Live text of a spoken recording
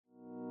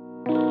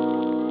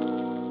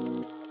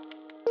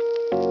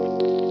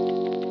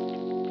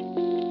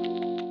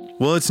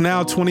Well, it's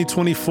now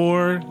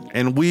 2024,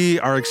 and we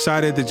are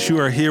excited that you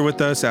are here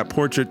with us at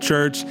Portrait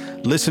Church,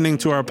 listening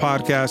to our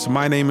podcast.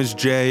 My name is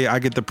Jay. I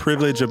get the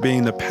privilege of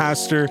being the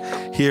pastor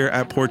here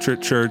at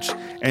Portrait Church.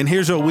 And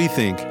here's what we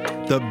think.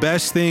 The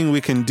best thing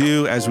we can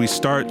do as we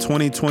start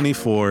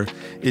 2024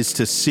 is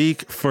to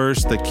seek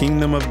first the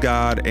kingdom of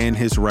God and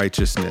his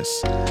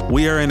righteousness.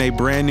 We are in a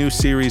brand new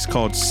series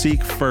called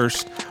Seek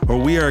First, where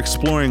we are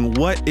exploring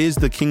what is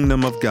the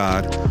kingdom of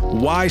God,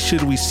 why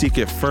should we seek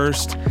it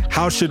first,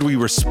 how should we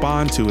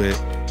respond to it,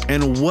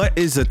 and what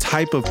is the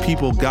type of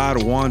people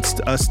God wants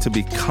us to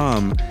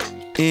become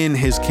in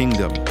his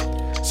kingdom.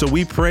 So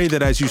we pray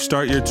that as you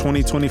start your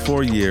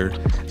 2024 year,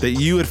 that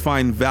you would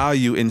find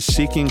value in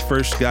seeking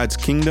first God's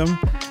kingdom,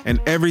 and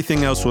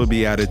everything else will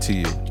be added to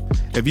you.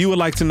 If you would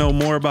like to know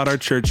more about our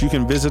church, you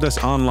can visit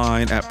us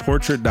online at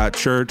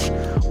portrait.church,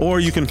 or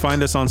you can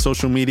find us on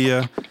social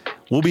media.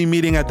 We'll be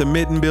meeting at the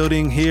Mitten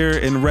Building here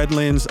in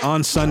Redlands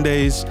on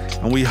Sundays,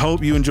 and we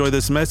hope you enjoy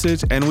this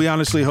message, and we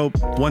honestly hope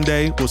one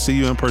day we'll see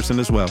you in person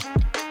as well.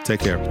 Take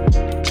care.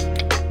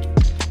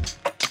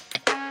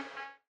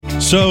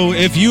 So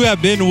if you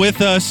have been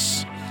with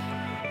us,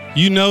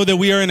 you know that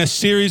we are in a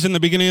series in the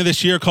beginning of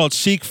this year called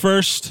Seek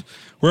First.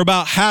 We're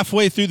about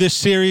halfway through this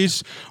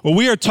series where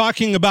we are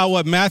talking about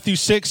what Matthew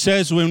 6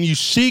 says, when you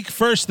seek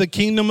first the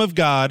kingdom of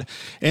God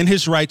and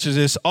his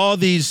righteousness, all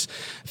these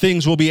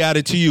things will be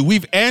added to you.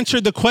 We've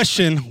answered the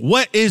question,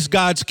 what is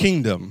God's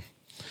kingdom?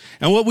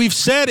 And what we've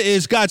said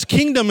is God's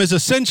kingdom is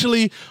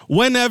essentially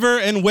whenever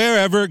and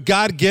wherever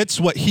God gets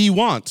what he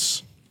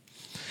wants.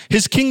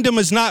 His kingdom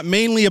is not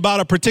mainly about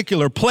a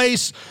particular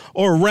place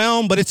or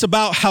realm, but it's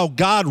about how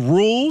God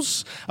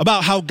rules,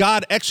 about how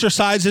God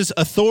exercises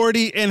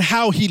authority, and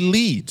how he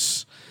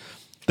leads.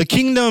 The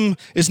kingdom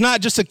is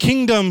not just a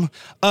kingdom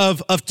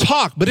of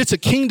talk, but it's a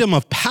kingdom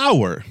of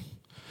power.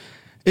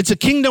 It's a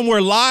kingdom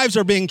where lives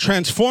are being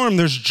transformed.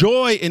 There's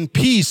joy and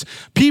peace.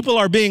 People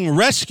are being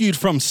rescued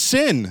from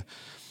sin.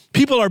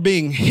 People are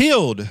being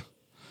healed.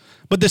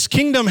 But this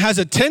kingdom has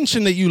a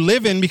tension that you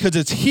live in because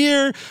it's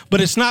here, but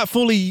it's not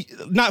fully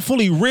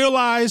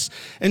realized.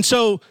 And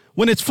so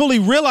when it's fully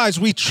realized,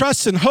 we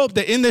trust and hope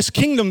that in this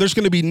kingdom, there's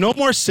going to be no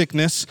more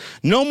sickness,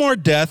 no more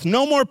death,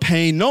 no more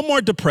pain, no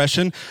more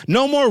depression,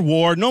 no more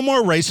war, no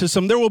more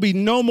racism. There will be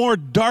no more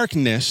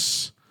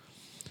darkness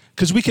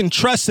because we can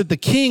trust that the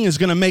king is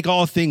going to make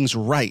all things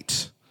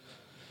right.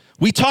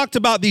 We talked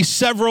about these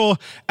several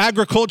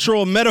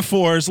agricultural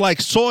metaphors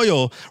like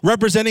soil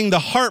representing the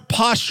heart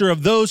posture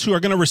of those who are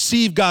going to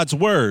receive God's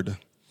word.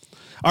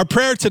 Our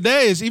prayer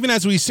today is, even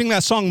as we sing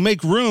that song,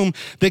 Make Room,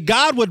 that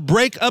God would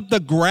break up the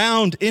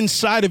ground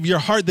inside of your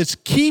heart that's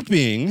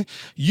keeping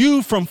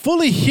you from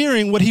fully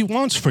hearing what he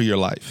wants for your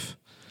life.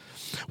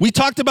 We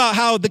talked about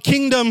how the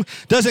kingdom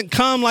doesn't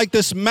come like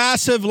this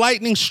massive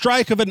lightning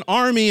strike of an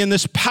army and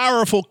this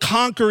powerful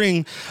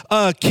conquering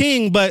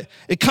king, but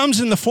it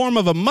comes in the form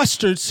of a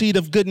mustard seed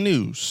of good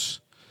news.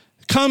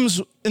 It comes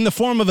in the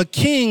form of a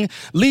king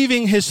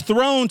leaving his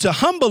throne to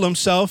humble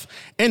himself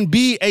and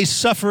be a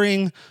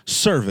suffering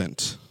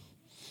servant.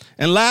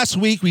 And last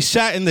week, we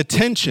sat in the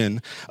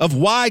tension of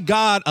why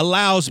God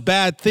allows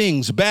bad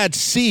things, bad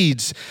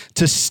seeds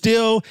to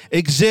still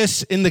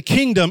exist in the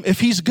kingdom if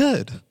he's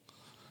good.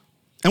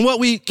 And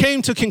what we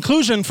came to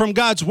conclusion from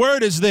God's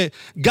word is that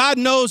God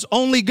knows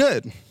only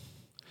good.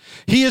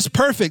 He is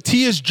perfect.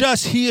 He is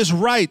just. He is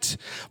right.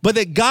 But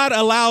that God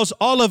allows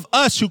all of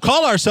us who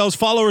call ourselves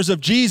followers of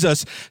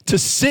Jesus to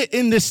sit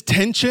in this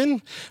tension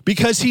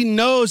because he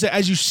knows that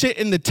as you sit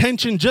in the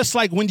tension, just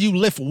like when you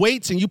lift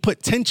weights and you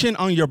put tension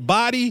on your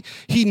body,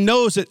 he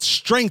knows that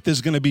strength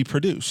is going to be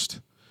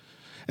produced.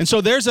 And so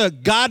there's a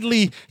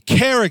godly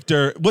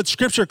character, what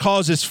scripture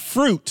calls is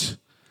fruit.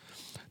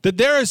 That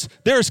there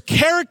is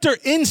character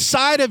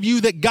inside of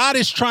you that God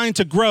is trying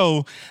to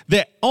grow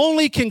that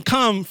only can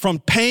come from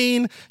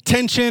pain,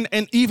 tension,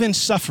 and even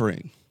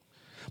suffering.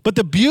 But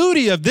the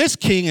beauty of this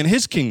king and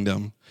his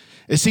kingdom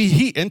is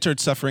he entered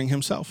suffering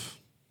himself.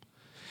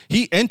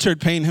 He entered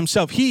pain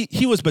himself.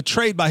 He was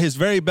betrayed by his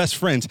very best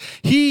friends.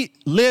 He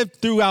lived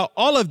throughout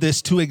all of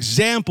this to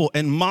example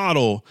and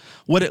model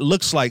what it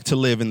looks like to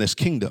live in this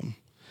kingdom.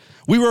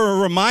 We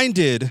were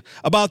reminded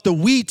about the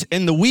wheat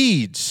and the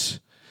weeds.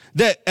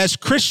 That as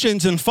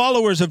Christians and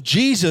followers of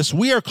Jesus,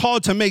 we are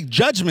called to make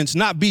judgments,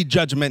 not be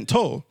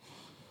judgmental.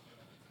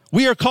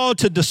 We are called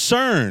to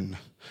discern.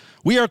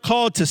 We are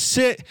called to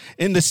sit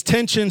in this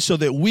tension so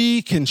that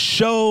we can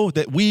show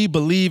that we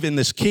believe in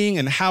this king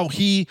and how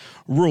he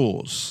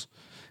rules.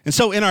 And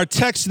so in our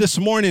text this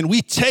morning,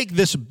 we take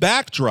this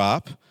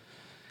backdrop,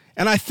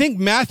 and I think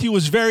Matthew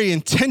was very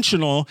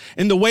intentional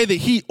in the way that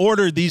he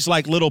ordered these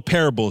like little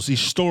parables, these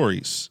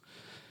stories.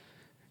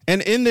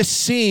 And in this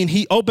scene,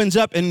 he opens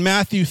up in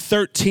Matthew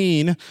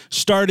 13,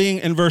 starting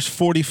in verse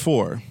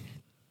 44.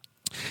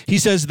 He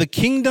says, "The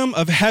kingdom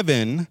of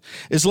heaven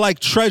is like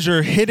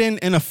treasure hidden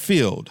in a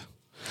field,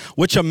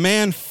 which a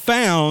man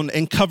found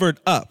and covered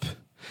up.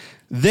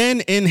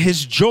 Then in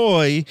his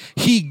joy,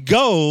 he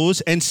goes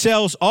and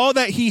sells all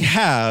that he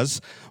has,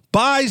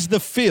 buys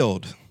the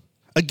field."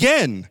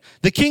 Again,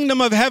 the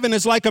kingdom of heaven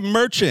is like a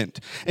merchant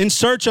in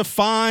search of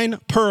fine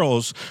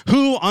pearls,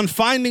 who, on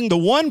finding the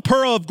one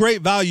pearl of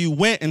great value,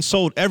 went and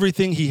sold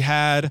everything he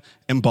had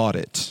and bought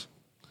it.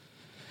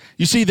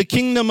 You see, the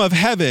kingdom of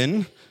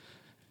heaven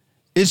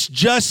is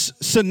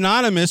just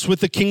synonymous with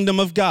the kingdom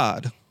of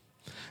God.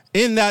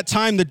 In that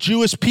time, the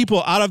Jewish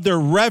people, out of their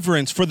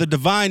reverence for the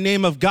divine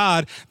name of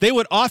God, they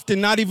would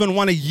often not even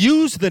want to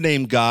use the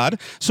name God,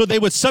 so they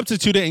would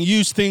substitute it and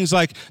use things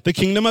like the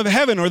kingdom of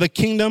heaven or the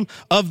kingdom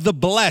of the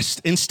blessed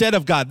instead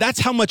of God.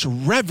 That's how much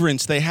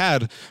reverence they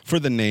had for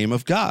the name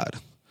of God.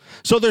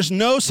 So there's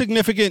no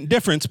significant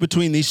difference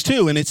between these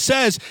two. And it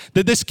says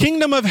that this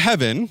kingdom of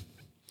heaven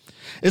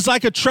is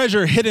like a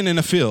treasure hidden in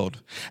a field.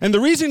 And the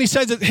reason he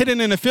says it's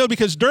hidden in a field,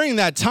 because during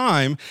that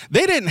time,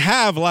 they didn't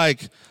have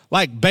like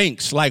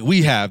banks like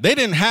we have. They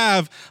didn't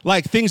have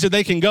like things that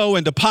they can go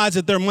and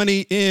deposit their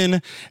money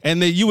in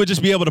and that you would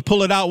just be able to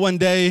pull it out one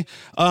day.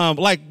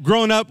 Like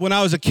growing up when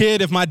I was a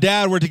kid, if my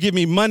dad were to give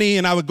me money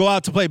and I would go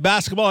out to play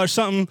basketball or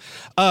something,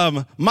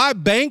 my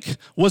bank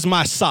was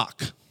my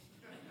sock.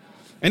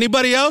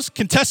 Anybody else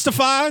can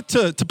testify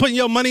to putting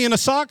your money in a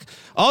sock?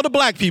 All the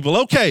black people,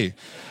 okay,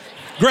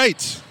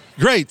 great.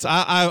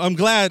 I'm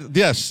glad.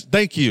 Yes,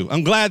 thank you.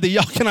 I'm glad that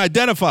y'all can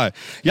identify.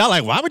 Y'all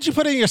like, why would you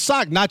put it in your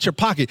sock, not your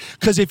pocket?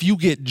 Because if you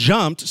get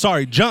jump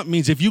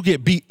means if you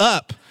get beat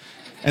up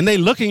and they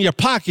look in your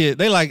pocket,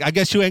 they like, I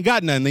guess you ain't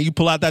got nothing. Then you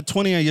pull out that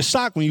 20 on your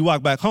sock when you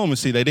walk back home and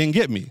see they didn't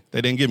get me.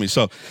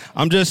 So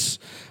I'm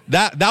just,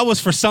 that was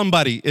for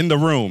somebody in the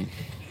room.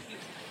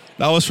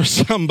 That was for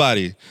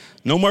somebody.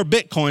 No more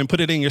Bitcoin,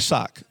 put it in your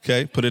sock,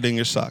 okay? Put it in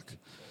your sock.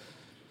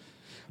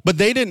 But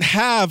they didn't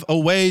have a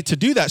way to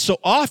do that. So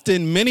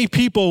often, many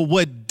people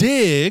would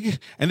dig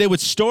and they would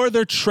store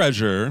their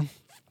treasure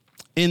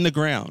in the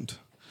ground.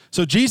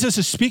 So Jesus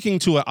is speaking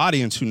to an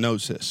audience who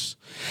knows this.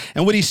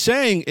 And what he's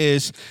saying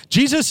is,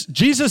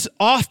 Jesus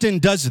often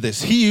does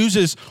this. He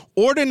uses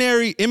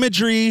ordinary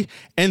imagery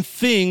and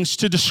things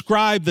to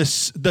describe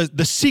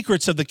the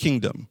secrets of the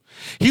kingdom.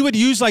 He would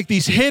use like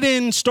these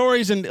hidden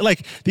stories and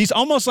like these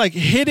almost like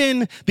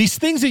hidden, these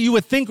things that you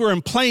would think were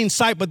in plain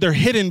sight, but they're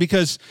hidden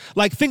because,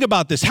 like, think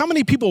about this. How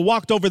many people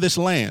walked over this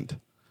land?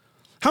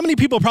 How many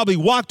people probably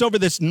walked over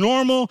this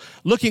normal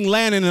looking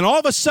land, and then all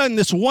of a sudden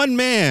this one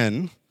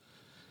man,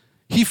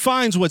 he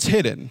finds what's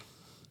hidden.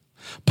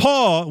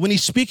 Paul, when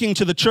he's speaking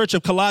to the church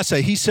of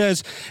Colossae, he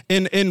says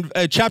in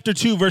chapter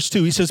 2, verse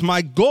 2, he says,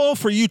 "My goal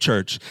for you,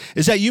 church,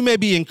 is that you may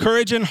be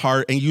encouraged in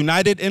heart and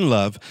united in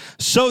love,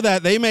 so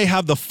that they may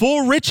have the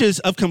full riches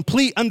of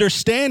complete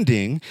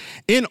understanding,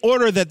 in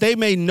order that they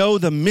may know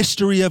the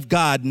mystery of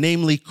God,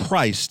 namely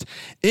Christ,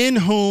 in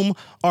whom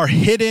are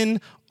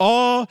hidden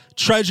all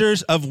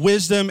treasures of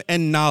wisdom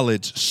and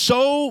knowledge."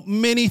 So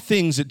many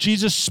things that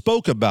Jesus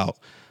spoke about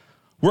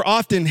were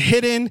often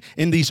hidden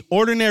in these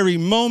ordinary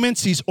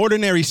moments, these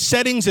ordinary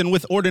settings, and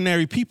with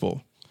ordinary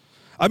people.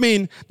 I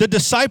mean, the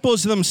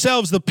disciples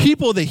themselves, the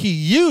people that he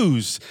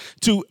used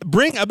to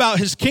bring about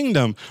his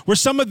kingdom, were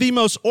some of the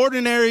most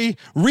ordinary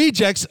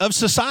rejects of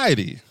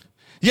society.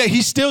 Yet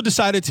he still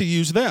decided to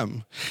use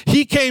them.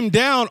 He came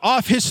down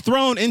off his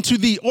throne into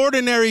the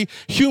ordinary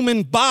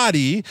human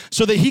body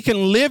so that he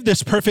can live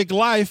this perfect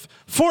life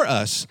for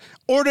us.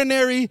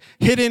 Ordinary,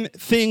 hidden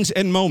things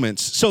and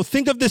moments. So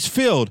think of this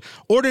field,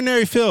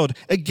 ordinary field.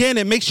 Again,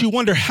 it makes you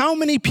wonder how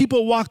many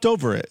people walked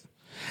over it.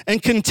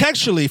 And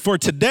contextually for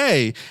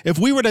today, if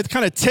we were to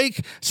kind of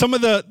take some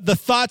of the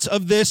thoughts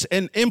of this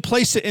and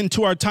place it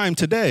into our time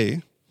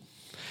today,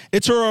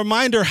 it's a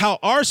reminder how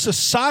our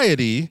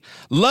society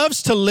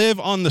loves to live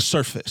on the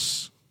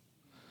surface.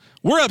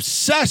 We're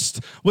obsessed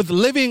with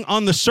living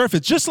on the surface,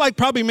 just like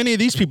probably many of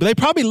these people. They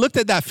probably looked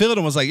at that field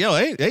and was like, yo,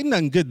 ain't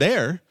nothing good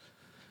there.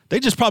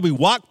 They just probably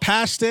walked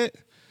past it.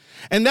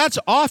 And that's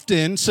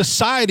often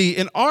society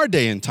in our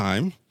day and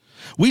time.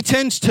 We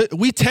tend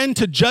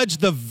to judge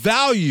the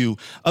value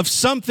of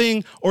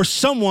something or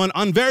someone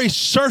on very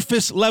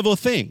surface level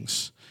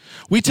things.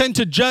 We tend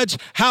to judge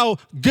how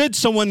good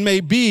someone may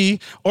be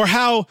or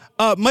how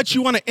much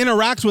you want to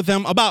interact with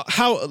them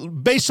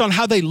based on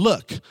how they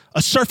look,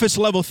 a surface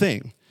level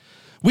thing.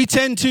 We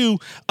tend to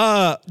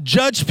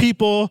judge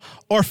people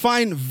or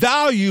find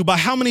value by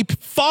how many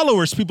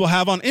followers people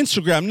have on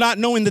Instagram, not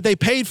knowing that they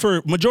paid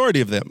for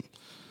majority of them.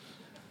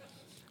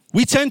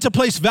 We tend to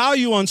place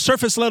value on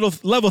surface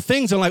level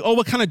things and like, oh,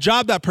 what kind of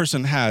job that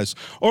person has,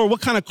 or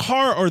what kind of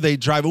car are they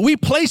driving. We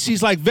place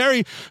these like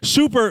very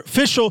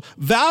superficial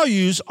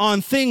values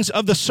on things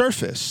of the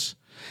surface.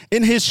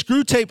 In his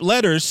Screwtape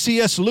Letters,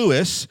 C.S.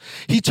 Lewis,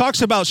 he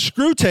talks about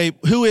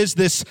Screwtape, who is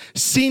this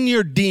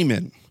senior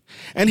demon.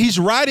 And he's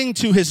writing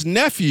to his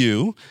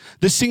nephew,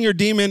 the senior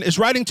demon is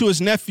writing to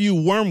his nephew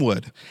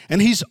Wormwood.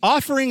 And he's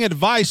offering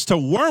advice to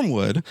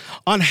Wormwood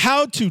on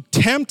how to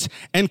tempt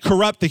and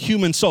corrupt the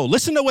human soul.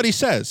 Listen to what he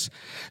says.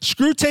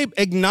 Screwtape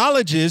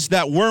acknowledges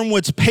that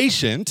Wormwood's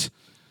patient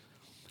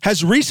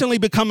has recently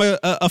become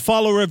a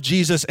follower of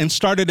Jesus and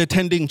started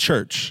attending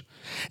church.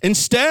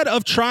 Instead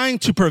of trying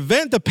to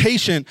prevent the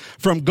patient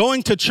from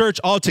going to church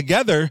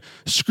altogether,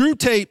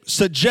 Screwtape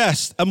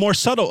suggests a more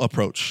subtle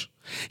approach.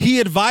 He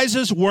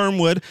advises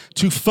Wormwood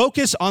to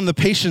focus on the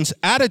patient's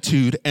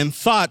attitude and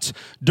thoughts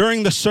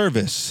during the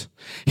service.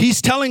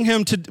 He's telling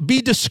him to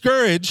be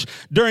discouraged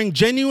during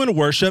genuine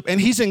worship,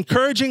 and he's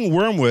encouraging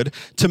Wormwood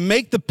to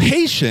make the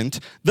patient,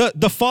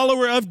 the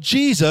follower of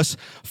Jesus,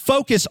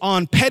 focus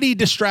on petty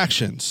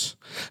distractions,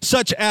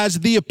 such as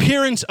the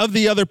appearance of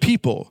the other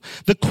people,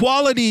 the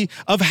quality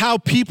of how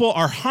people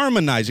are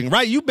harmonizing,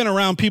 right? You've been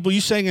around people,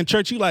 you sang in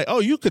church, you like,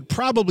 oh, you could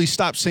probably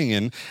stop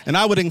singing and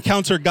I would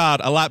encounter God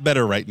a lot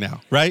better right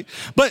now, right?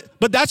 But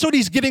that's what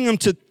he's getting them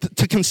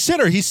to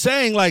consider. He's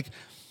saying, like,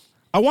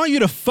 I want you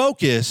to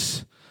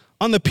focus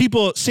on the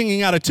people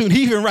singing out of tune.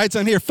 He even writes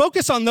on here,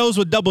 focus on those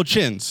with double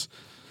chins.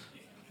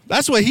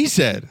 That's what he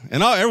said.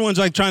 And everyone's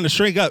like trying to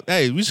shrink up.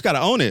 Hey, we just got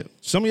to own it.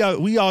 Some of y'all,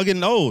 we all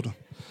getting old.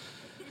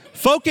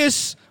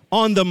 Focus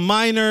on the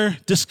minor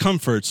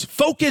discomforts.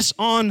 Focus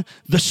on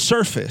the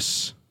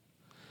surface.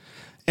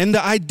 And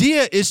the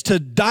idea is to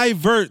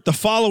divert the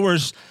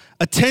followers'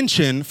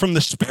 attention from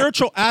the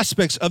spiritual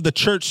aspects of the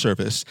church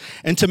service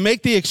and to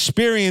make the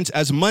experience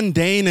as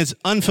mundane, as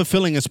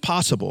unfulfilling as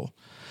possible.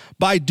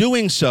 By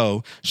doing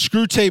so,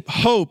 Screwtape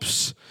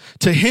hopes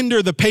to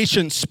hinder the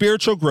patient's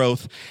spiritual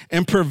growth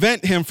and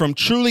prevent him from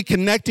truly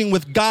connecting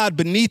with God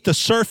beneath the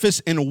surface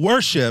in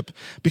worship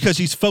because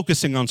he's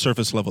focusing on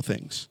surface level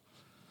things.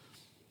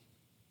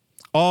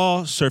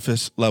 All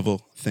surface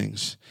level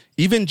things.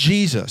 Even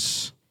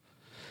Jesus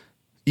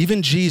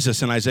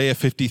in Isaiah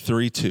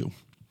 53:2,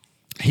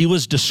 he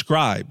was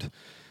described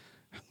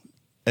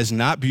as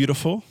not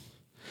beautiful.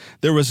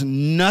 There was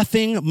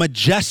nothing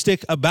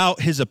majestic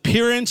about his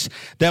appearance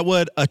that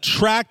would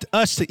attract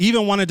us to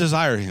even want to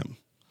desire him.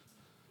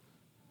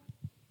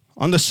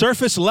 On the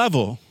surface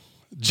level,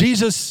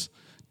 Jesus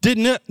did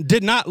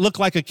not look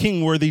like a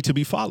king worthy to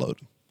be followed.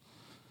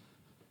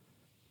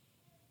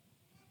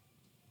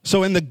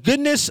 So in the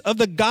goodness of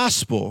the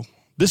gospel,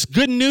 this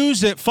good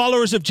news that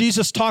followers of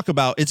Jesus talk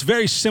about, it's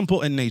very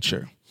simple in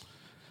nature.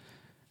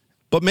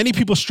 But many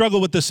people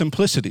struggle with the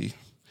simplicity.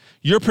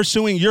 You're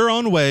pursuing your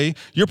own way.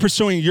 You're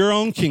pursuing your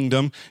own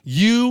kingdom.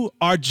 You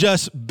are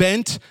just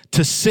bent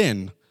to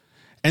sin.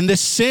 And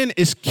this sin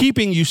is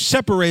keeping you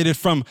separated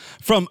from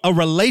a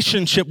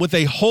relationship with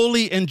a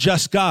holy and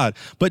just God.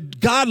 But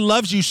God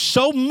loves you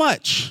so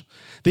much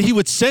that he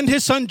would send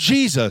his son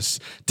Jesus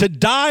to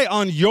die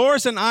on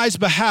yours and I's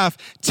behalf,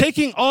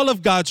 taking all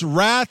of God's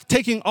wrath,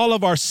 taking all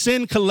of our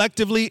sin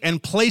collectively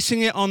and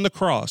placing it on the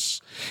cross.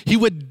 He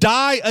would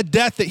die a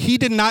death that he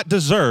did not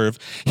deserve.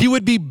 He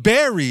would be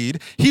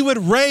buried. He would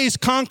raise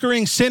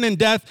conquering sin and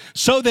death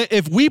so that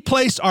if we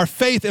placed our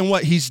faith in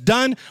what he's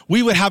done,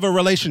 we would have a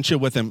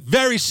relationship with him.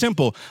 Very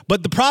simple.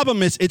 But the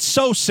problem is it's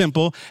so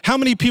simple. How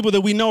many people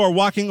that we know are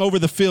walking over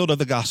the field of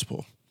the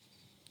gospel?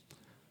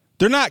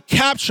 They're not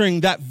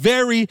capturing that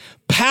very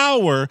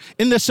power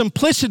in the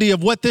simplicity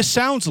of what this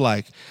sounds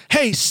like.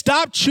 Hey,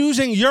 stop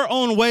choosing your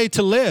own way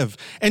to live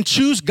and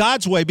choose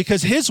God's way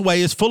because his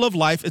way is full of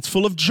life. It's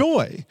full of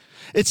joy.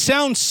 It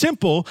sounds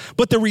simple,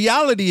 but the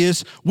reality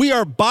is we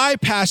are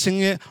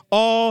bypassing it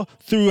all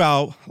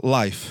throughout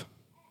life.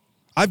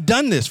 I've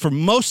done this for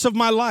most of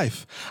my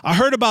life. I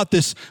heard about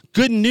this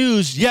good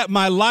news, yet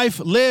my life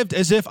lived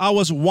as if I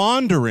was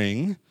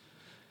wandering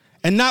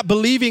and not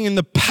believing in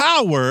the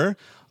power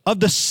of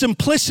the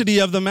simplicity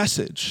of the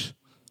message.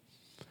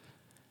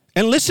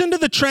 And listen to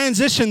the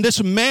transition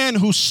this man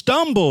who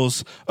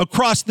stumbles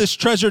across this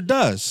treasure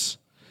does.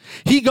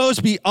 He goes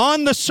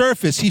beyond the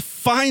surface. He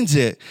finds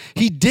it.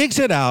 He digs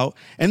it out,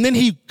 and then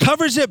he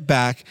covers it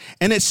back.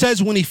 And it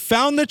says when he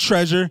found the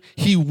treasure,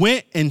 he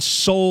went and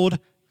sold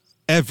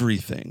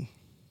everything.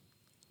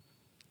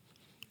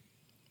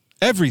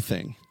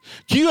 Everything.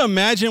 Can you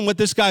imagine what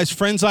this guy's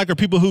friends like or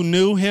people who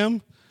knew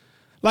him?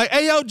 Like,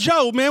 hey, yo,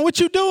 Joe, man, what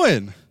you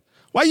doing?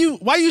 Why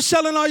you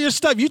selling all your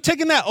stuff? You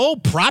taking that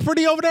old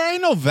property over there?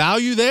 Ain't no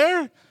value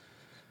there.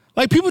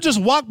 Like people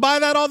just walk by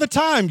that all the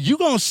time. You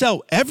gonna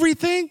sell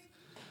everything?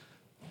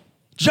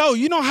 Joe,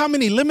 you know how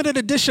many limited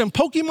edition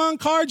Pokemon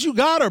cards you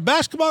got or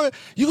basketball?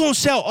 You gonna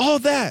sell all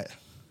that.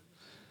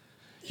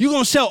 You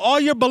gonna sell all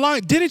your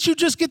belongings. Didn't you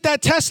just get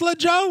that Tesla,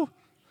 Joe?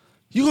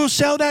 You gonna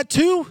sell that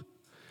too?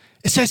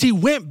 It says he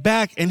went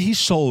back and he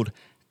sold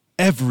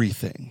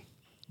everything.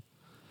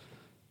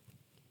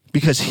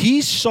 Because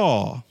he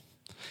saw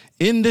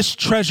in this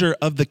treasure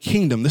of the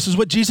kingdom, this is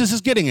what Jesus is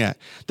getting at.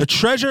 The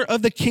treasure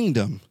of the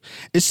kingdom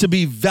is to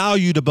be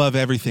valued above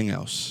everything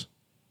else.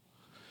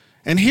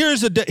 And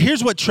here's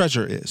what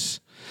treasure is.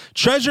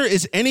 Treasure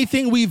is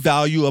anything we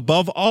value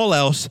above all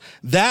else,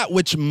 that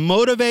which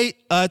motivates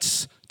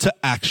us to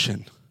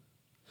action.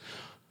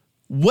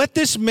 What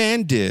this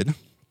man did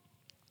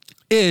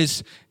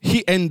is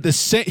he did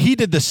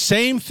the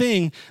same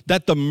thing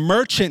that the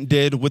merchant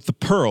did with the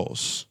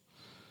pearls.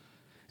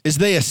 Is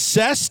they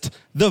assessed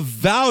the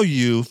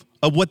value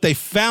of what they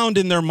found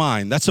in their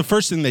mind. That's the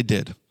first thing they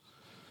did.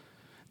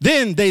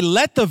 Then they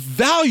let the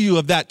value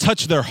of that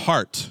touch their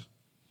heart.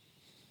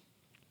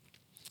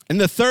 And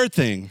the third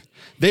thing,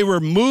 they were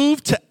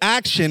moved to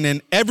action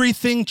and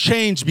everything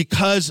changed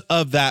because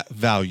of that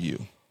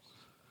value.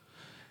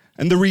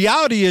 And the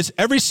reality is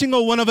every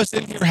single one of us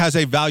in here has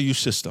a value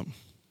system.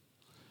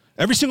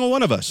 Every single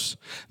one of us.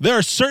 There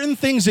are certain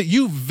things that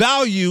you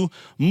value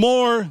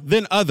more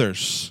than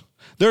others.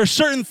 There are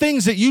certain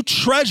things that you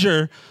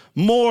treasure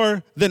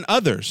more than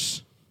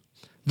others.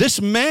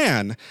 This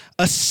man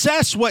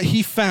assessed what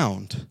he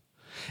found.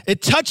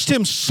 It touched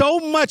him so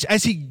much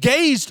as he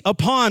gazed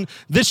upon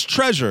this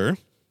treasure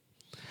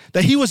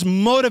that he was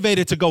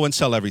motivated to go and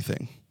sell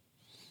everything.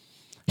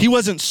 He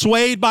wasn't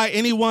swayed by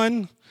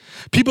anyone.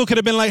 People could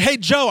have been like, hey,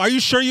 Joe, are you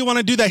sure you want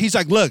to do that? He's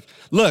like,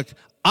 look,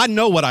 I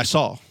know what I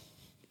saw.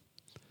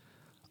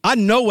 I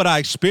know what I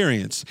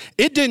experienced.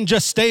 It didn't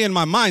just stay in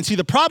my mind. See,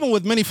 the problem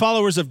with many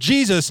followers of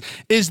Jesus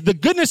is the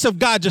goodness of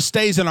God just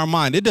stays in our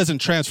mind. It doesn't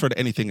transfer to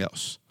anything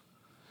else.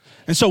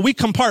 And so we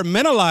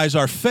compartmentalize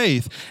our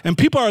faith, and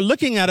people are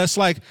looking at us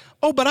like,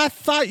 oh, but I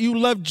thought you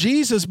loved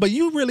Jesus, but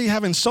you really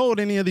haven't sold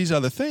any of these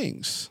other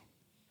things.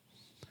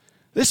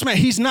 This man,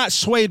 he's not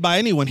swayed by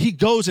anyone. He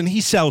goes and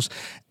he sells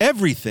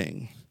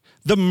everything.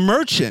 The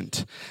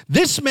merchant,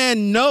 this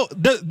man,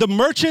 the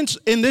merchants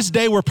in this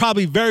day were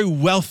probably very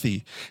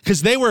wealthy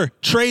because they were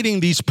trading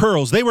these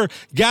pearls. They were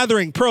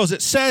gathering pearls.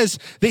 It says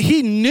that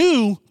he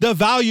knew the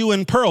value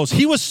in pearls.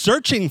 He was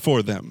searching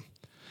for them.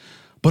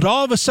 But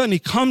all of a sudden, he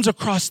comes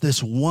across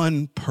this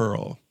one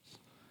pearl.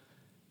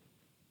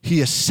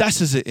 He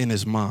assesses it in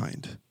his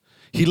mind.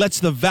 He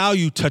lets the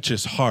value touch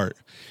his heart.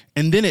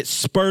 And then it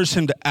spurs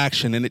him to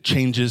action, and it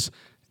changes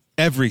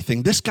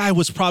everything. This guy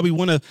was probably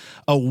one of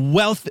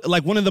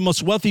the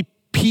most wealthy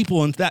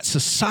people in that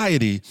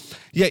society.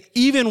 Yet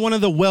even one of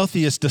the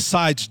wealthiest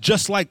decides,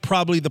 just like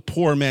probably the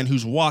poor man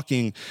who's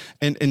walking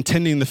and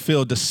tending the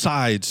field,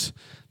 decides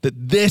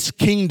that this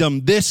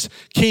kingdom, this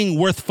king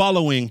worth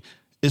following,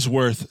 is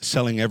worth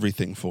selling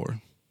everything for.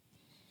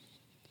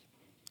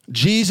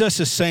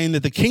 Jesus is saying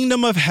that the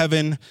kingdom of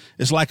heaven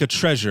is like a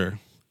treasure,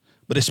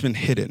 but it's been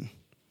hidden.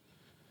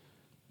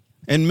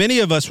 And many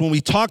of us, when we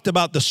talked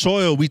about the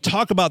soil, we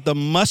talk about the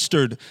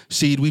mustard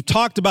seed. We've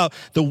talked about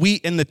the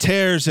wheat and the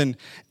tares. And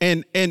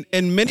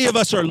many of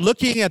us are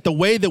looking at the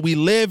way that we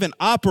live and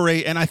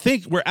operate. And I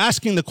think we're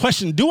asking the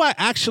question, do I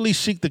actually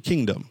seek the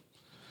kingdom?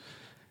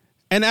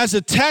 And as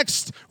a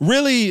text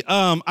really,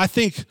 I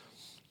think,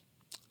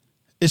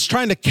 is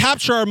trying to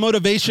capture our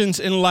motivations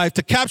in life,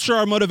 to capture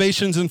our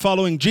motivations in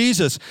following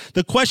Jesus,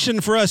 the question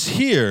for us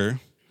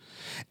here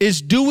is,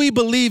 do we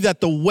believe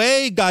that the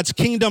way God's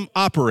kingdom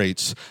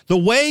operates, the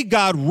way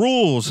God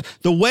rules,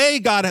 the way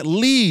God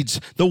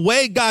leads, the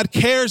way God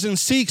cares and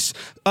seeks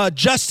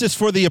justice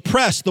for the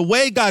oppressed, the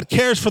way God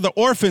cares for the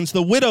orphans,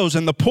 the widows,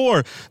 and the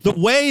poor, the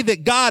way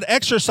that God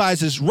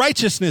exercises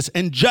righteousness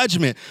and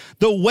judgment,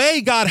 the way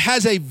God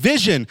has a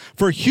vision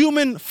for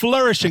human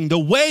flourishing, the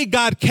way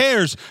God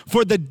cares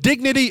for the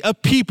dignity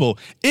of people,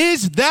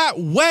 is that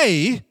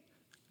way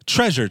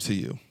treasure to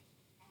you?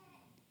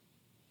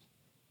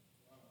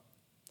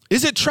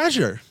 Is it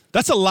treasure?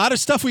 That's a lot of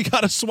stuff we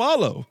got to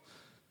swallow.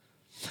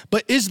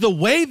 But is the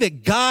way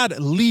that God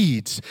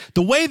leads,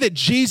 the way that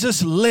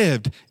Jesus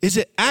lived, is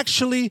it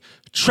actually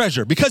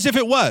treasure? Because if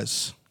it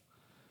was,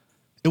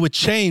 it would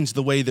change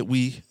the way that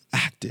we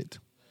acted.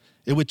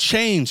 It would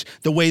change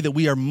the way that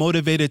we are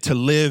motivated to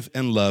live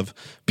and love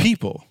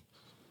people.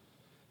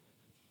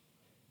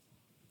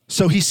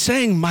 So he's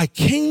saying, my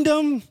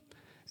kingdom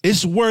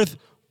is worth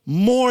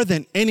more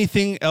than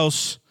anything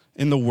else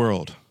in the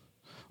world.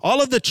 All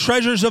of the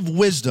treasures of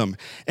wisdom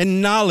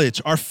and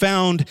knowledge are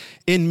found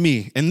in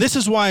me. And this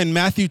is why in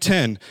Matthew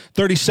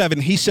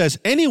 10:37, he says,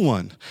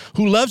 anyone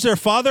who loves their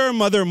father or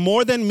mother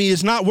more than me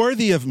is not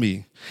worthy of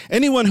me.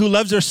 Anyone who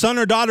loves their son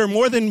or daughter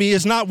more than me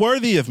is not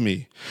worthy of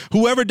me.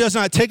 Whoever does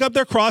not take up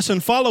their cross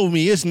and follow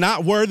me is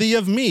not worthy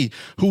of me.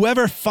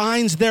 Whoever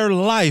finds their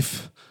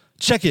life,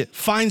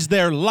 finds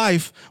their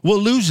life will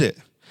lose it.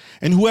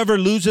 And whoever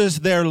loses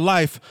their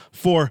life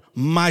for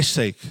my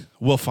sake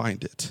will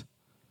find it.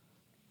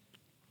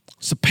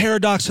 It's the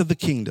paradox of the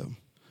kingdom.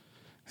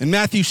 In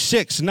Matthew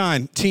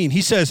 6:19,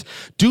 he says,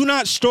 do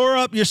not store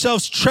up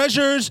yourselves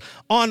treasures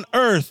on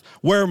earth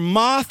where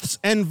moths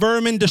and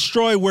vermin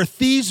destroy, where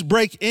thieves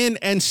break in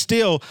and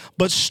steal,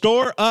 but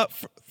store up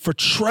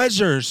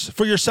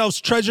for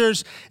yourselves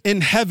treasures in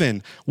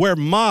heaven, where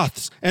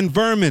moths and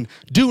vermin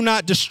do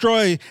not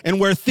destroy and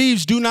where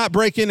thieves do not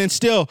break in and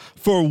steal.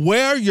 For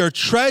where your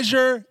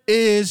treasure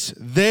is,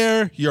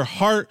 there your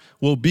heart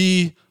will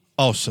be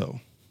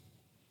also.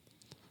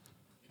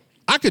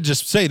 I could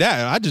just say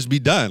that. I'd just be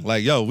done.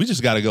 Like, yo, we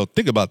just got to go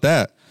think about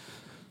that.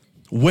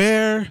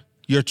 Where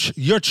your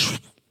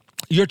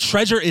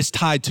treasure is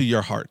tied to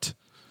your heart.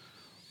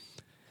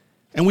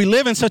 And we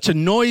live in such a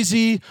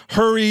noisy,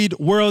 hurried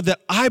world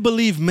that I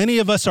believe many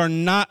of us are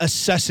not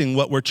assessing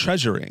what we're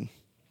treasuring.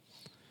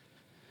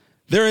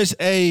 There's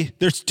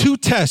two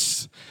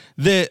tests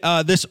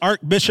that this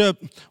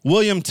Archbishop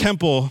William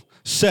Temple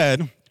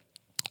said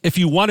if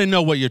you want to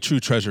know what your true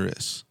treasure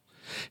is.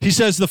 He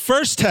says the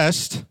first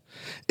test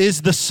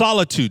is the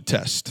solitude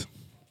test.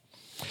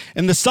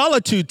 And the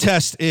solitude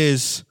test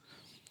is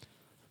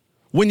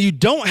when you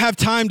don't have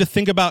time to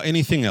think about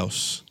anything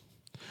else,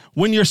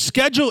 when your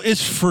schedule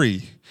is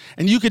free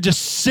and you could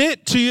just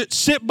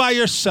sit by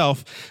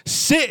yourself,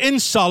 sit in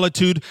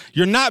solitude,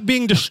 you're not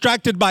being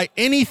distracted by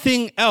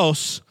anything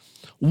else,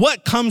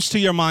 what comes to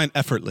your mind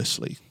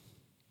effortlessly?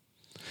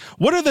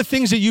 What are the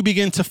things that you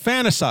begin to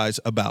fantasize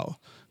about,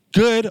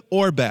 good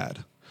or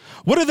bad?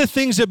 What are the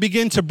things that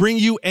begin to bring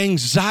you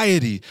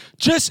anxiety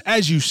just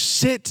as you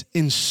sit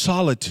in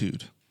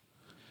solitude?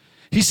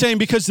 He's saying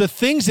because the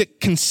things that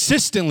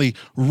consistently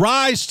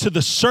rise to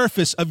the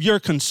surface of your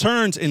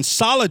concerns in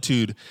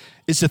solitude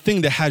is the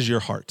thing that has your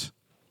heart.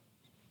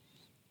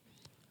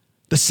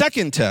 The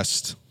second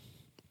test,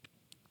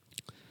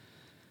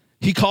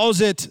 he calls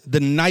it the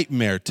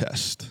nightmare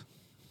test.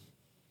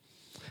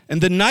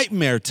 And the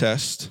nightmare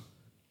test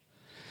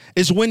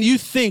is when you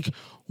think,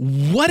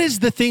 what is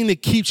the thing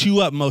that keeps you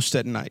up most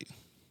at night?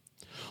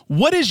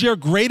 What is your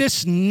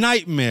greatest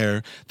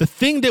nightmare, the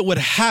thing that would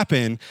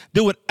happen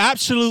that would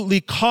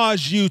absolutely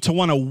cause you to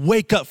want to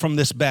wake up from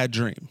this bad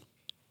dream?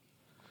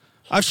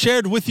 I've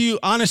shared with you,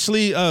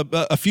 honestly,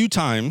 a few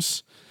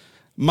times,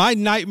 my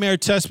nightmare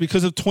test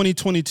because of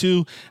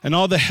 2022 and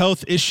all the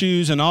health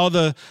issues and all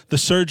the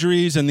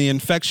surgeries and the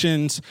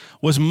infections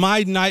was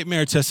my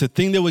nightmare test. The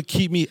thing that would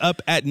keep me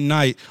up at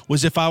night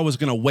was if I was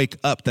going to wake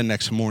up the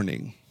next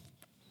morning.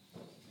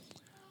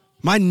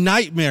 My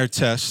nightmare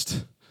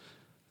test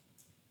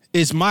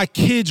is my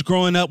kids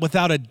growing up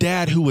without a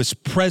dad who was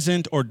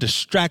present or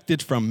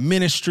distracted from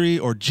ministry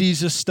or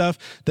Jesus stuff.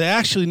 They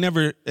actually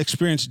never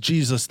experienced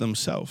Jesus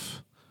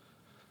themselves.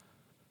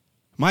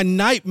 My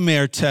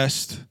nightmare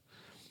test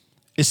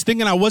is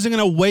thinking I wasn't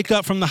going to wake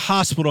up from the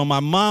hospital. My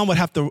mom would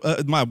have to,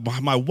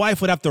 my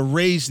wife would have to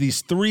raise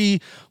these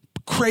 3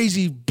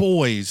 crazy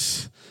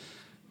boys.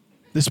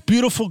 This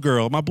beautiful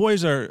girl. My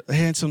boys are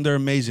handsome, they're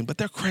amazing, but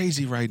they're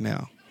crazy right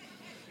now.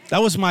 That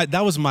was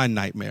my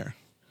nightmare.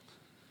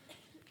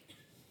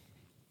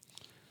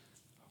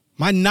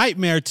 My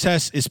nightmare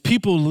test is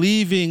people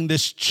leaving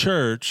this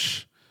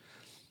church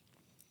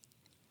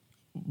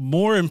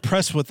more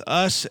impressed with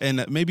us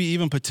and maybe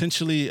even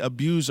potentially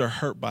abused or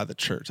hurt by the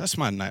church. That's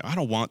my nightmare. I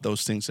don't want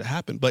those things to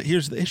happen. But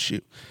here's the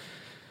issue.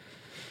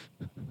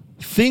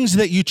 Things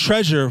that you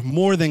treasure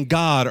more than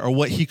God are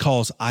what he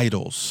calls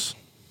idols.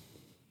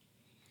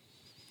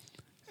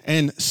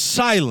 And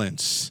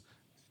silence,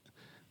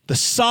 the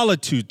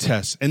solitude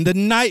test, and the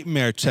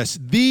nightmare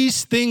test,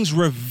 these things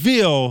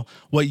reveal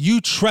what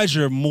you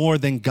treasure more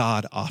than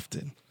God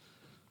often.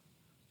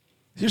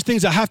 Here's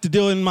things I have to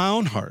deal in my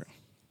own heart.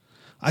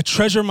 I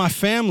treasure my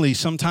family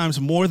sometimes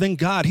more than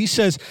God. He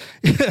says,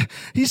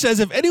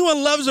 if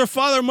anyone loves their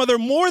father or mother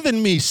more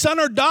than me, son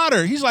or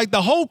daughter, he's like,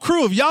 the whole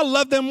crew, if y'all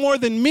love them more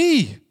than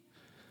me,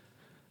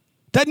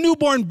 that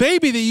newborn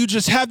baby that you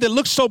just have that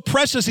looks so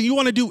precious and you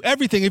want to do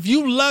everything, if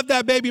you love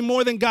that baby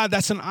more than God,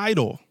 that's an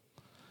idol.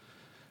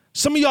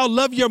 Some of y'all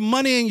love your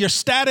money and your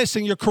status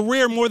and your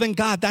career more than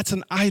God. That's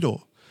an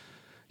idol.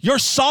 Your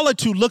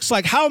solitude looks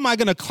like, how am I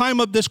going to climb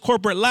up this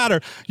corporate ladder?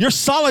 Your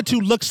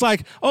solitude looks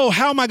like, oh,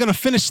 how am I going to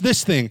finish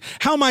this thing?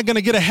 How am I going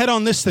to get ahead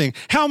on this thing?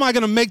 How am I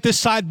going to make this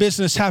side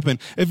business happen?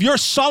 If your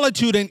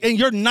solitude and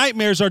your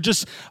nightmares are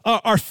just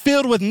are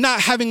filled with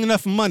not having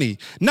enough money,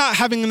 not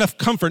having enough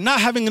comfort,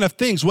 not having enough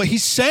things, what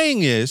he's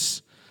saying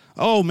is,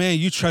 oh man,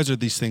 you treasure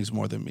these things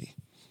more than me.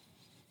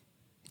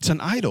 It's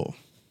an idol.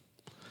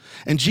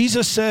 And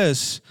Jesus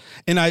says,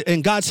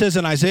 and God says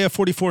in Isaiah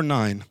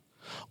 44:9,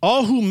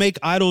 all who make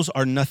idols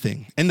are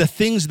nothing, and the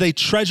things they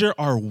treasure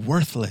are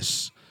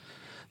worthless.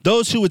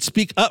 Those who would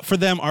speak up for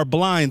them are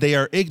blind. They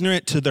are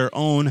ignorant to their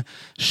own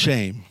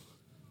shame.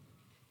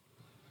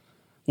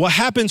 What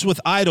happens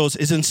with idols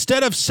is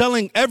instead of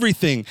selling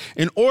everything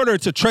in order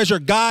to treasure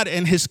God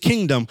and his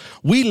kingdom,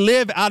 we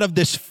live out of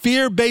this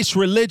fear-based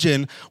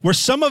religion where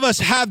some of us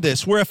have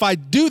this, where if I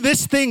do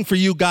this thing for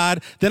you,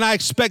 God, then I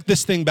expect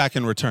this thing back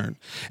in return.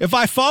 If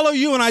I follow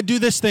you and I do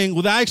this thing,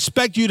 well, I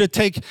expect you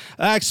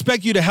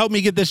to help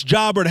me get this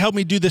job or to help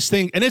me do this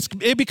thing. And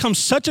it becomes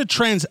such a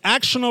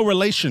transactional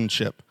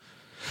relationship.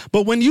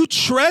 But when you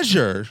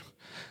treasure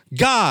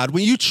God,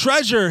 when you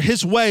treasure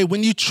his way,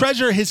 when you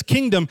treasure his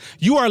kingdom,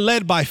 you are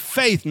led by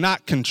faith,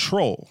 not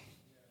control.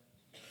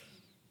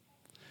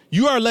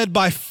 You are led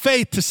by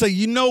faith to say,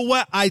 you know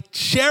what? I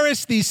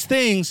cherish these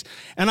things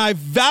and I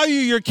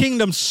value your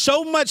kingdom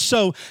so much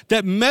so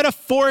that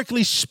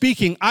metaphorically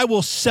speaking, I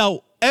will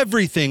sell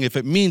everything if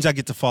it means I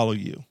get to follow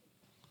you.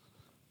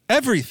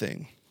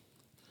 Everything.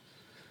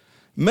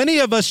 Many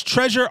of us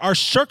treasure our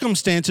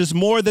circumstances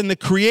more than the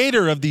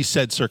creator of these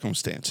said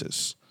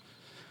circumstances.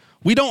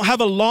 We don't have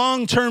a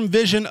long-term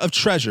vision of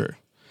treasure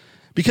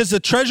because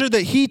the treasure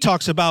that he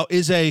talks about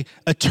is an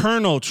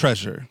eternal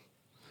treasure.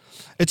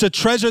 It's a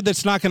treasure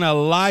that's not going to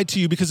lie to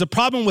you because the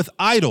problem with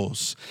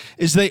idols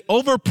is they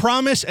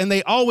overpromise and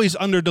they always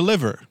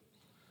underdeliver.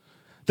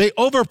 They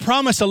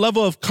overpromise a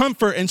level of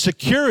comfort and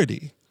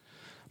security.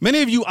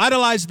 Many of you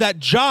idolize that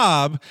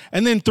job,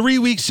 and then 3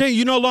 weeks in,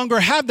 you no longer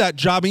have that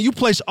job, and you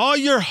place all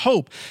your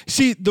hope.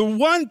 See,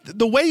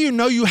 the way you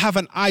know you have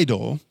an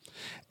idol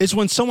is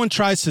when someone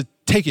tries to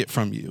take it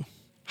from you.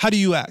 How do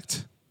you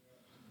act?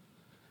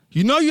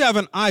 You know you have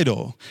an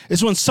idol.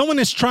 It's when someone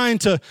is trying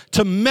to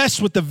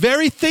mess with the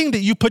very thing that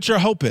you put your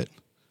hope in.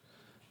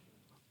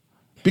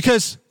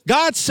 Because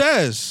God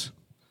says,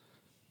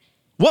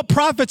 what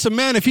profits a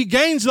man if he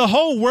gains the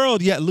whole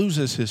world yet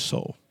loses his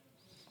soul?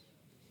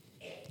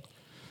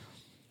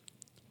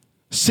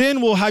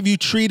 Sin will have you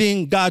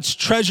treating God's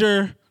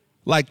treasure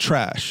like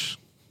trash.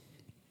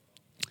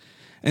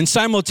 And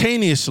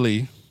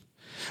simultaneously,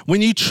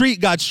 when you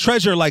treat God's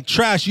treasure like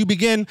trash, you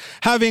begin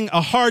having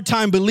a hard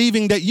time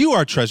believing that you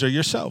are treasure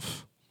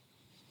yourself.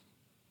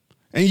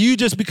 And you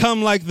just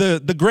become like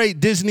the great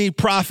Disney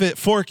prophet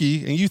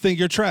Forky, and you think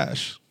you're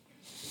trash.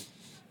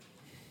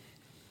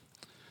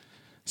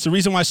 It's the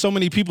reason why so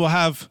many people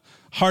have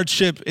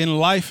hardship in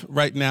life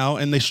right now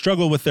and they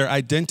struggle with their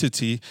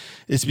identity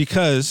is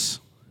because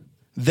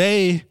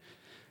they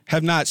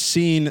have not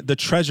seen the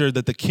treasure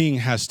that the king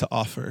has to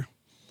offer.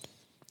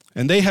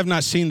 And they have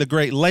not seen the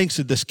great lengths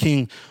that this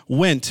king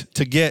went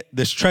to get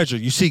this treasure.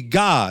 You see,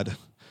 God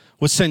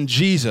would send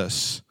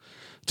Jesus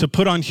to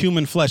put on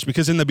human flesh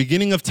because in the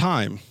beginning of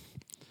time,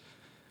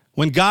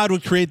 when God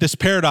would create this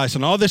paradise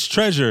and all this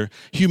treasure,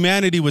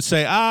 humanity would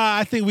say,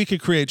 I think we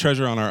could create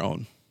treasure on our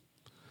own.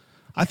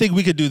 I think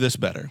we could do this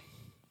better.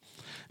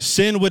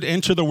 Sin would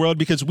enter the world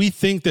because we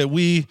think that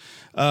we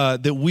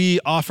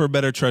offer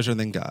better treasure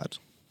than God.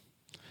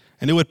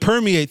 And it would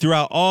permeate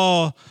throughout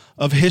all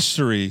of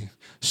history,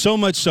 so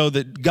much so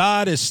that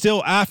God is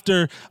still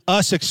after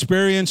us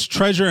experience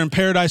treasure and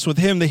paradise with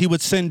him, that he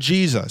would send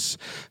Jesus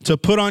to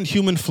put on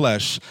human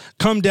flesh,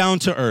 come down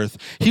to earth.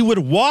 He would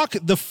walk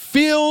the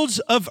fields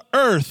of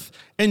earth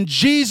and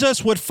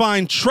Jesus would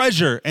find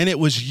treasure. And it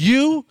was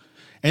you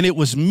and it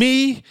was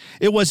me.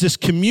 It was this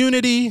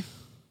community.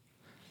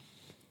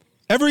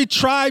 Every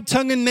tribe,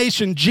 tongue, and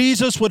nation,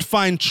 Jesus would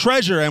find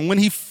treasure. And when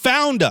he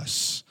found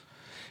us,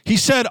 he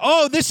said,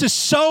 oh, this is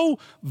so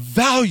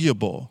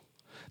valuable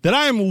that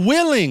I am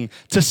willing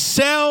to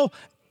sell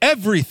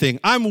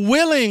everything. I'm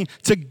willing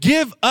to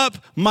give up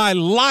my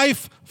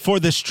life for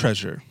this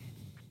treasure.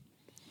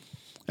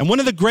 And one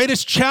of the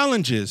greatest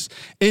challenges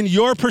in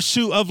your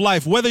pursuit of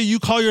life, whether you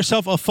call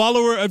yourself a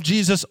follower of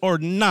Jesus or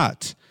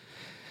not,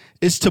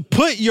 is to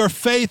put your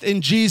faith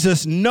in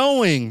Jesus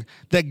knowing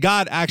that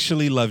God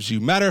actually loves you.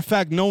 Matter of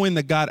fact, knowing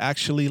that God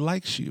actually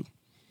likes you.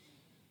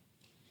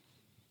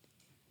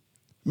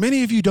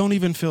 Many of you don't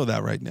even feel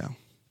that right now.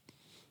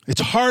 It's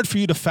hard for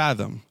you to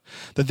fathom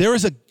that there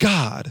is a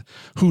God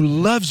who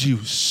loves you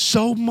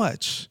so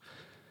much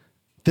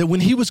that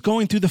when he was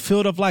going through the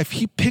field of life,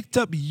 he picked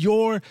up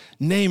your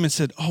name and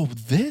said, oh,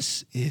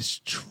 this is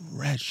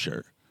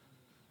treasure.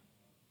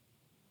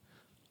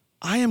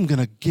 I am going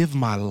to give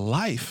my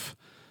life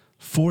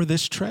for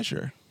this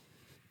treasure.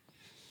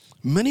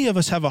 Many of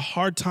us have a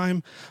hard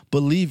time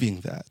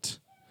believing that.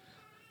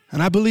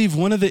 And I believe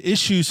one of the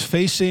issues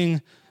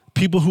facing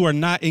people who are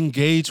not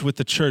engaged with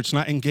the church,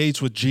 not engaged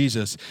with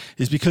Jesus,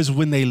 is because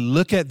when they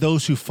look at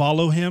those who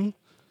follow him,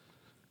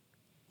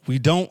 we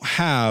don't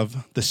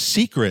have the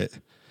secret,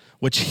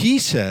 which he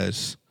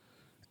says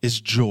is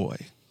joy.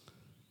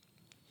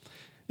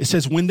 It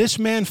says, when this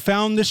man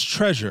found this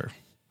treasure,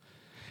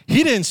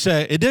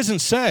 it doesn't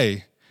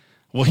say,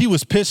 well, he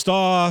was pissed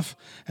off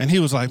and he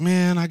was like,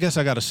 man, I guess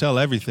I got to sell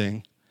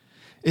everything.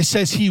 It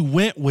says he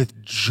went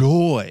with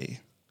joy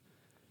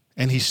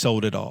and he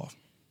sold it all.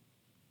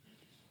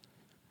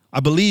 I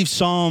believe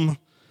Psalm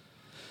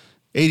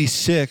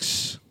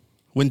 86,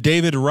 when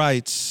David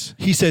writes,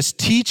 he says,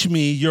 teach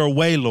me your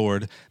way,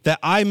 Lord, that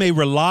I may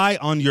rely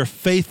on your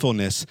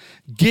faithfulness.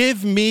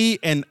 Give me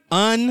an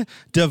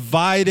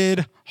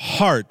undivided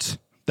heart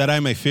that I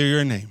may fear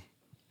your name.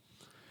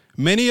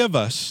 Many of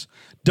us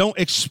don't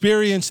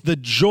experience the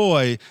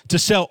joy to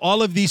sell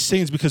all of these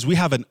things because we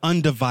have an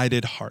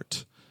undivided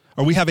heart,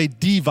 or we have a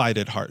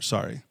divided heart,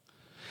 sorry.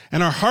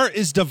 And our heart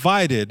is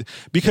divided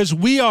because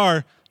we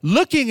are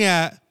looking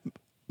at,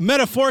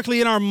 metaphorically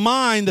in our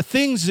mind, the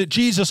things that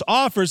Jesus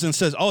offers and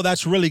says, oh,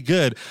 that's really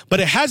good, but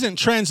it hasn't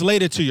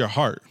translated to your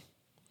heart.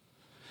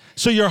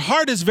 So your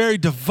heart is very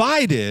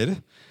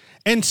divided,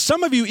 and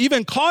some of you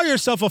even call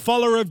yourself a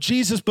follower of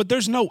Jesus, but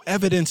there's no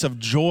evidence of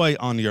joy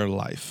on your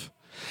life.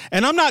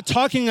 And I'm not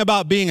talking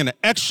about being an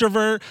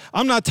extrovert.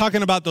 I'm not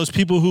talking about those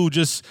people who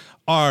just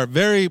are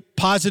very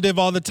positive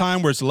all the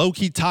time where it's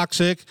low-key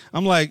toxic.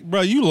 I'm like,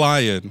 bro, you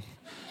lying.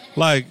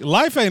 Like,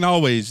 life ain't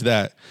always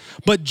that.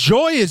 But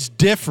joy is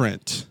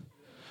different.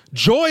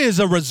 Joy is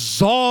a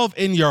resolve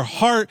in your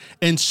heart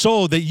and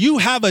soul that you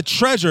have a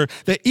treasure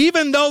that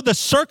even though the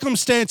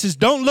circumstances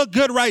don't look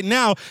good right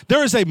now,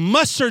 there is a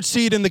mustard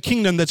seed in the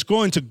kingdom that's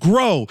going to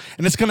grow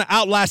and it's going to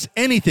outlast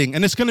anything.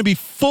 And it's going to be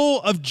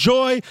full of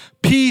joy,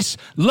 peace,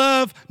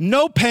 love,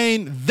 no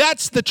pain.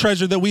 That's the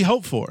treasure that we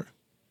hope for.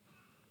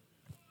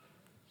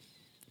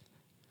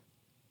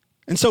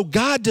 And so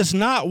God does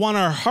not want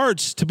our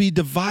hearts to be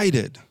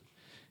divided.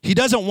 He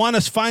doesn't want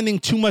us finding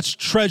too much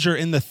treasure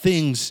in the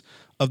things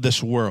of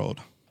this world.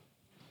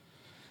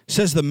 It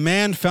says the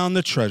man found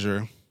the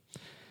treasure,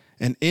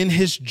 and in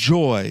his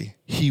joy,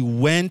 he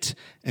went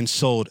and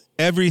sold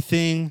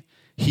everything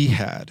he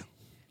had.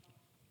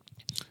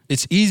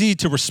 It's easy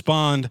to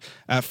respond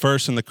at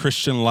first in the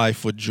Christian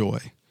life with joy.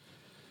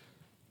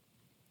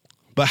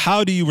 But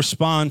how do you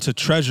respond to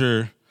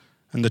treasure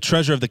and the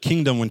treasure of the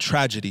kingdom when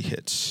tragedy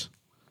hits?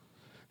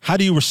 How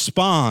do you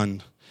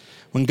respond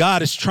when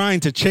God is trying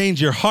to change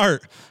your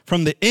heart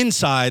from the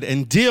inside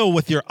and deal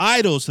with your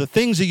idols, the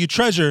things that you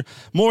treasure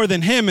more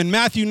than him? In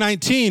Matthew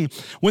 19,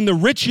 when the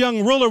rich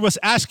young ruler was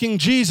asking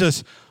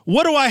Jesus,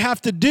 what do I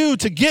have to do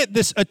to get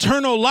this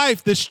eternal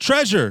life, this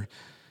treasure?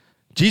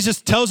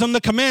 Jesus tells him the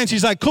commands.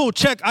 He's like, cool,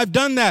 check, I've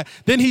done that.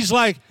 Then he's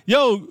like,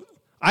 yo,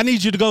 I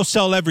need you to go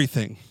sell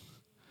everything.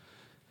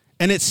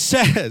 And it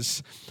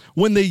says,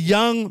 when the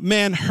young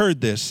man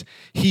heard this,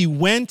 he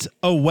went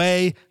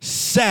away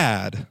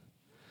sad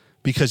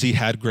because he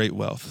had great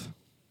wealth.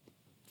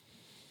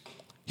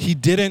 He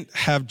didn't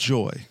have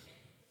joy.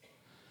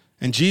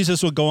 And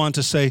Jesus would go on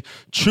to say,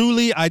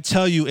 truly, I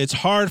tell you, it's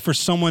hard for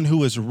someone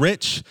who is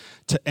rich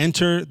to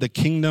enter the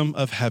kingdom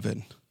of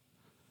heaven.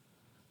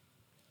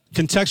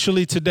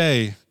 Contextually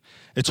today,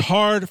 it's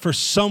hard for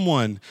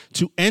someone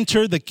to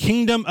enter the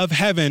kingdom of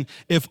heaven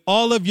if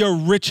all of your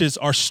riches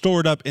are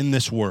stored up in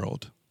this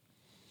world.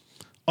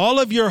 All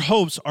of your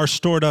hopes are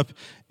stored up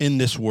in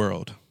this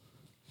world.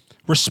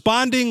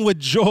 Responding with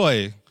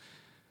joy,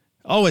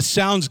 oh, it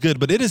sounds good,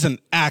 but it is an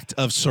act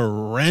of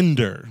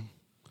surrender.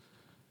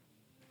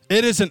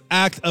 It is an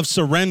act of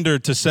surrender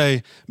to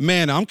say,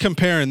 man, I'm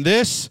comparing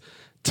this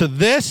to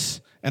this,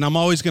 and I'm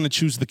always going to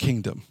choose the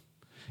kingdom.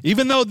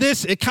 Even though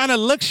this, it kind of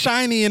looks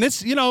shiny and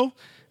it's, it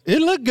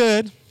looked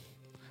good,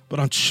 but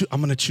I'm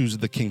going to choose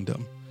the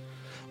kingdom.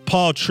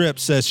 Paul Tripp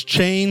says,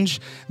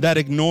 change that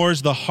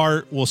ignores the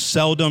heart will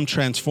seldom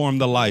transform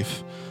the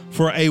life.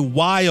 For a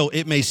while,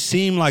 it may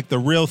seem like the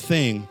real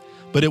thing,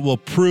 but it will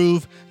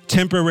prove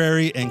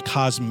temporary and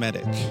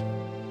cosmetic.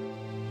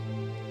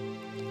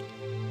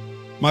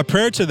 My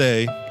prayer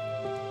today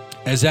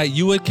is that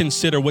you would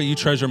consider what you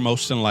treasure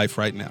most in life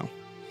right now.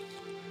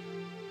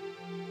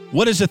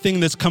 What is the thing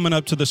that's coming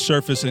up to the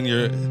surface in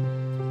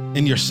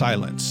your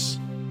silence?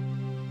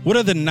 What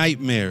are the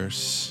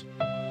nightmares?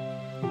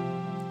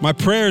 My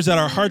prayer is that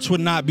our hearts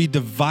would not be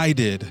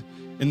divided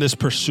in this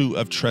pursuit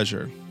of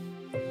treasure.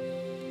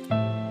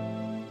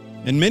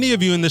 And many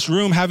of you in this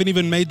room haven't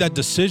even made that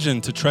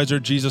decision to treasure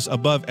Jesus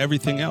above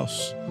everything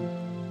else.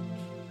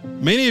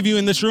 Many of you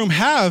in this room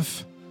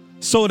have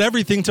sold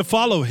everything to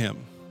follow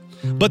him.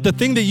 But the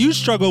thing that you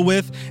struggle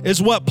with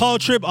is what Paul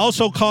Tripp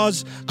also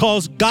calls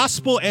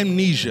gospel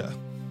amnesia.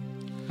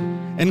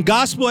 And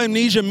gospel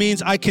amnesia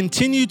means I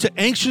continue to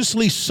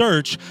anxiously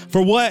search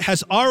for what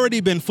has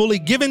already been fully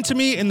given to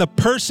me in the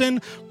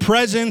person,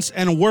 presence,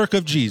 and work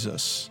of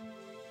Jesus.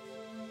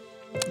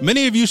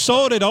 Many of you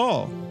sold it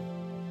all,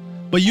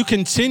 but you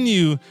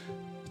continue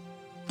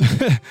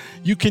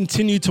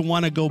to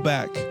want to go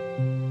back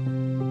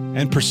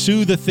and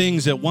pursue the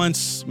things that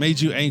once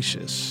made you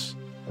anxious.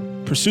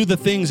 Pursue the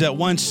things that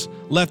once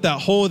left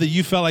that hole that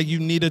you felt like you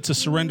needed to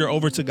surrender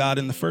over to God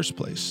in the first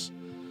place.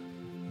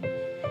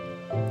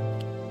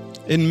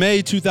 In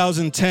May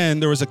 2010,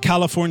 there was a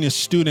California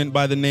student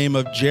by the name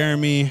of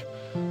Jeremy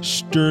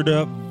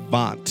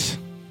Sturdivant.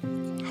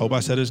 Hope I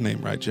said his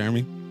name right,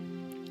 Jeremy.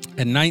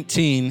 At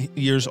 19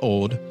 years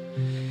old,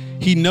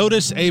 he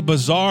noticed a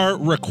bizarre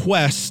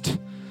request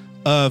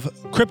of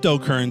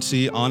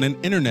cryptocurrency on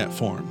an internet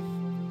forum.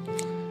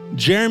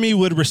 Jeremy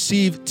would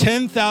receive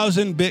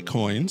 10,000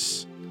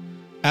 Bitcoins,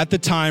 at the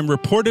time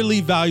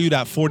reportedly valued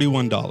at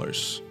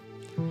 $41,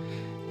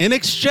 in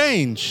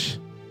exchange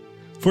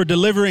for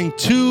delivering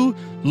 2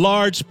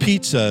 large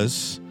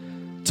pizzas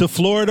to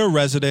Florida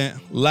resident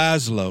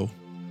Laszlo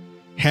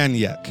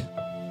Hanyek.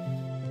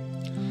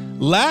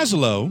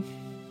 Laszlo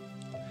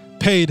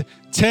paid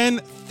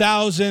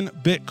 10,000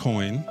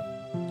 Bitcoin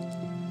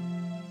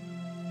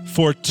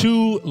for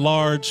 2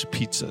 large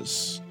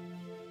pizzas,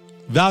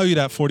 valued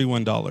at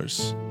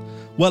 $41.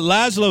 What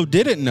Laszlo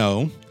didn't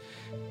know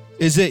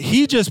is that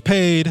he just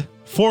paid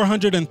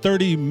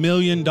 $430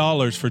 million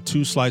for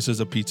 2 slices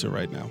of pizza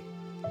right now.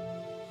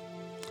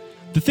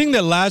 The thing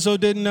that Laszlo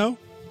didn't know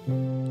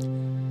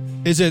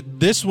is that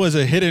this was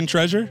a hidden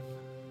treasure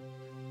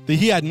that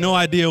he had no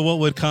idea what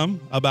would come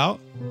about.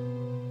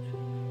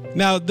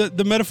 Now,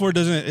 the metaphor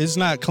is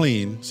not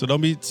clean, so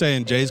don't be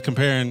saying Jay's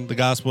comparing the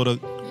gospel to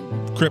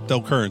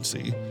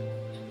cryptocurrency.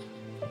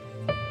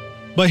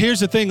 But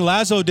here's the thing,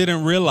 Laszlo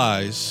didn't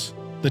realize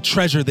the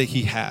treasure that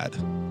he had.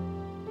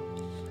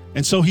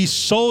 And so he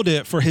sold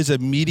it for his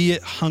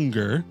immediate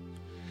hunger.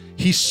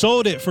 He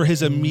sold it for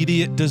his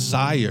immediate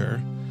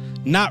desire,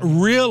 not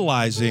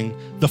realizing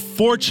the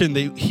fortune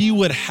that he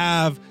would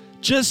have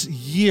just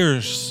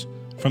years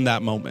from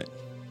that moment.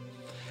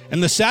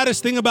 And the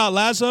saddest thing about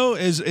Laszlo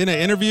is in an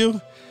interview,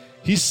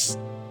 he's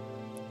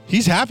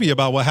happy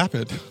about what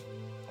happened.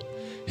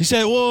 He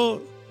said,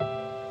 well,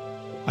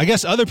 I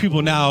guess other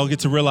people now get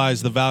to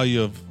realize the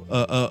value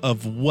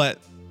of what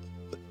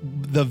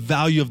the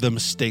value of the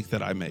mistake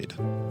that I made.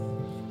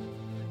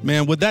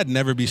 Man, would that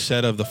never be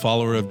said of the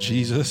follower of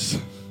Jesus?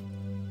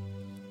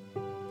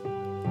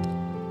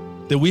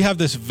 That we have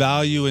this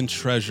value and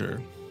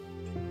treasure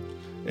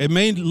It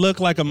may look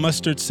like a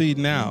mustard seed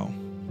now,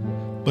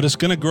 but it's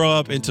going to grow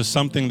up into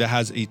something that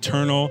has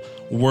eternal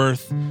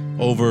worth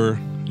over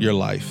your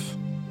life.